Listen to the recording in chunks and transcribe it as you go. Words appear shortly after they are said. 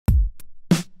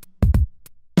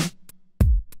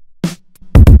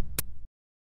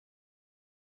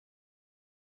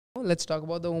let's talk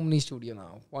about the Omni Studio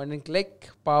now. Point and click,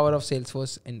 power of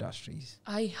Salesforce Industries.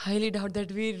 I highly doubt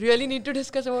that we really need to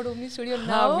discuss about Omni Studio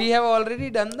now. We have already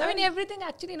done that. I mean, everything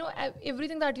actually,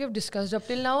 everything that we have discussed up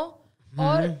till now,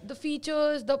 or the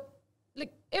features,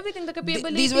 everything, the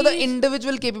capabilities. These were the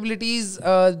individual capabilities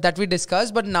that we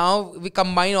discussed, but now we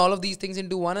combine all of these things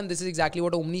into one, and this is exactly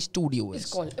what Omni Studio is.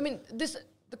 It's called. I mean,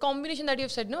 the combination that you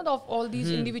have said, no, of all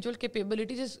these individual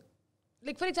capabilities is,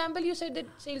 like, for example, you said that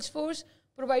Salesforce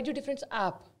provides you different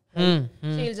app. Right?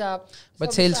 Sales app.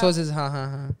 But Salesforce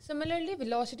app. Is Similarly,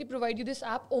 Vlocity provide you this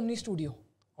app, Omni Studio.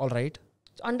 All right.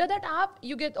 So under that app,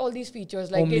 you get all these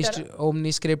features like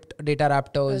OmniScript, data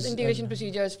raptors, integration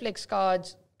procedures, flex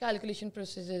cards, calculation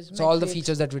processes. So all the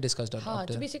features that we discussed.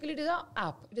 So basically, it is an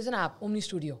app. It is an app, Omni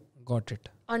Studio. Got it.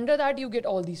 Under that, you get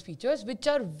all these features, which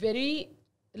are very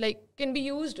can be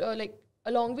used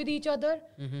along with each other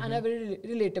and are very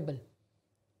relatable.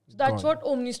 So that's what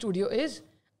Omni Studio is.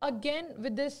 Again,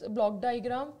 with this block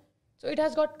diagram, so it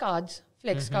has got cards,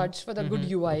 flex cards for the good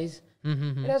UIs.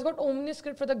 It has got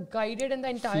OmniScript for the guided and the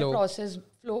entire process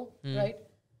flow, right?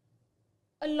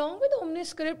 Along with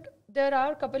OmniScript, there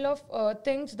are a couple of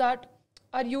things that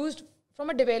are used from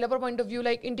a developer point of view,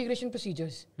 like integration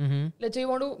procedures. Let's say you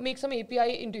want to make some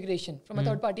API integration from a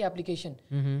third-party application.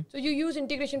 So you use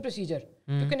integration procedure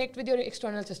to connect with your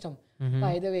external system.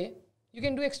 By the way, you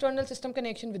can do external system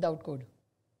connection without code.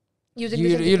 You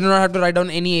do not have to write down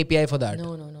any API for that.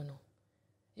 No.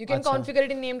 You can configure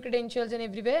it in named credentials and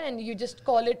everywhere, and you just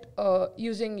call it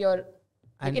using your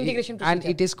integration procedure. And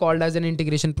it is called as an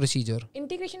integration procedure.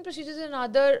 Integration procedure is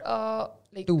another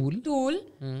tool.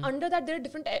 Under that, there are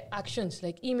different actions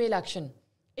like email action,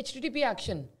 HTTP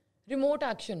action, remote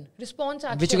action, response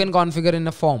action. Which you can configure in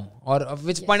a form or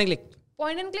which point and click.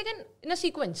 Point and click and in a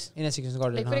sequence.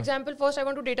 Got it. Like for example, first I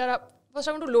want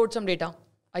to load some data.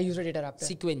 I use a data raptor.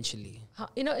 Sequentially.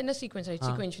 In a sequence, right?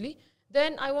 Sequentially.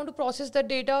 Then I want to process that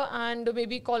data and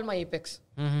maybe call my Apex.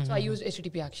 So I use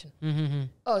HTTP action.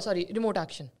 Remote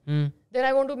action. Then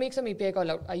I want to make some API call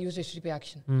out. I use HTTP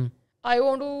action. I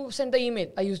want to send the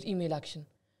email. I used email action.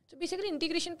 So basically,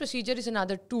 integration procedure is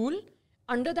another tool.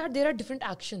 Under that, there are different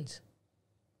actions.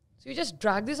 So you just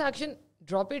drag this action,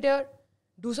 drop it here,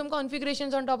 do some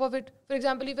configurations on top of it. For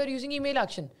example, if you're using email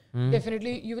action,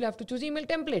 definitely you will have to choose email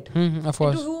template. Of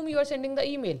course. To whom you are sending the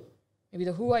email. Maybe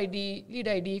the who ID, lead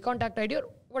ID, contact ID, or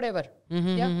whatever.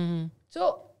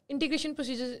 So integration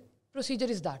procedure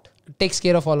is that. It takes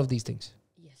care of all of these things.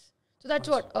 Yes. So that's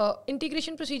what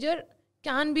integration procedure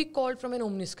can be called from an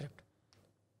OmniScript.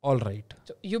 All right.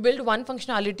 So you build one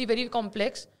functionality, very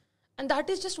complex, and that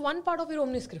is just one part of your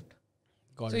OmniScript.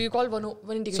 Got so it. you call one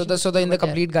integration. So in the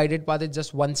complete guided path, it's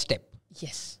just one step.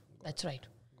 Yes, that's right.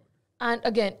 And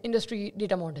again, industry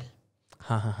data model.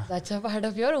 That's a part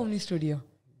of your Omni Studio.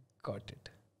 Got it.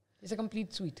 It's a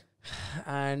complete suite.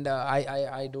 And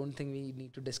I don't think we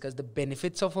need to discuss the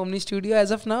benefits of Omni Studio as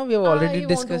of now. We have already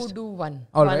discussed. I want to do one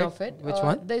of it. Which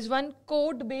one? There's one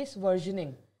code-based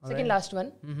versioning. Second last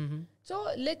one. So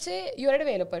let's say you're a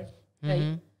developer,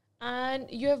 right? And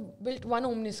you have built one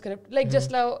OmniScript. Like just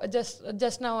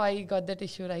now I got that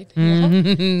issue right.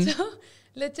 So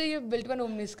let's say you've built one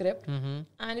OmniScript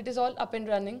and it is all up and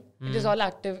running. It is all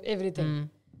active,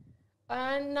 everything.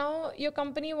 And now your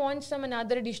company wants some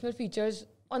another additional features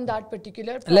on that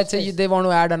particular process. Let's say they want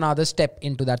to add another step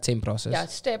into that same process. Yeah,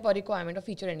 step or requirement or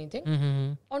feature,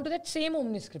 anything. Onto that same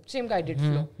OmniScript, same guided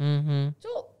flow.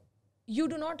 So you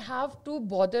do not have to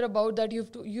bother about that.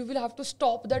 You will have to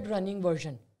stop that running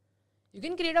version. You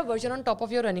can create a version on top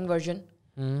of your running version.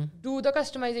 Do the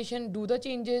customization, do the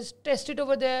changes, test it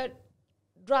over there,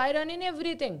 dry run in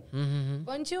everything.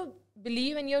 Once you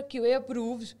believe and your QA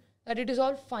approves that it is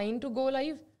all fine to go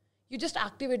live, you just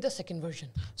activate the second version.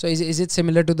 So is it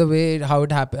similar to the way how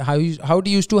it happened? How it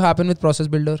used to happen with Process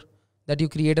Builder? That you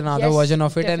create another version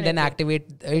of it and then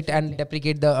activate it and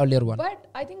deprecate the earlier one. But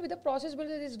I think with the Process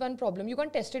Builder, there is one problem. You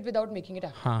can't test it without making it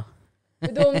active.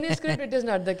 With the OmniScript, it is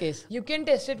not the case. You can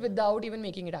test it without even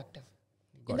making it active.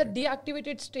 In the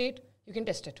deactivated state, you can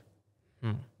test it.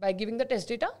 By giving the test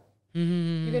data,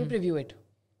 you can preview it.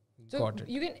 So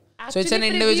you can actually so it's an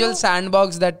individual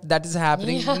sandbox that is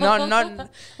happening. not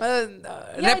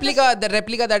replica. The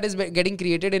replica that is getting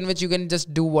created in which you can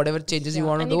just do whatever changes you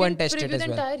want to do and test it as well.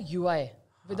 You can preview the entire UI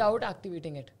without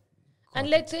activating it. And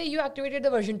let's say you activated the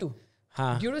version 2.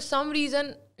 Due to some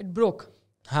reason, it broke.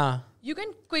 You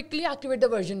can quickly activate the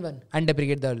version 1. And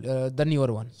deprecate the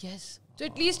newer one. Yes. So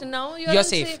at least now you're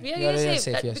safe. You're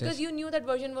safe. Because you knew that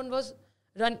version 1 was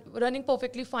running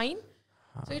perfectly fine.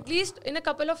 So at least in a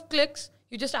couple of clicks,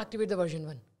 you just activate the version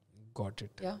 1. Got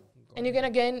it. Yeah. And you can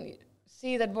again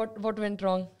see that what went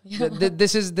wrong.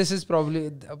 This is probably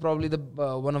the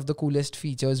one of the coolest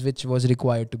features which was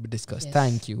required to be discussed. Yes.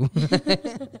 Thank you.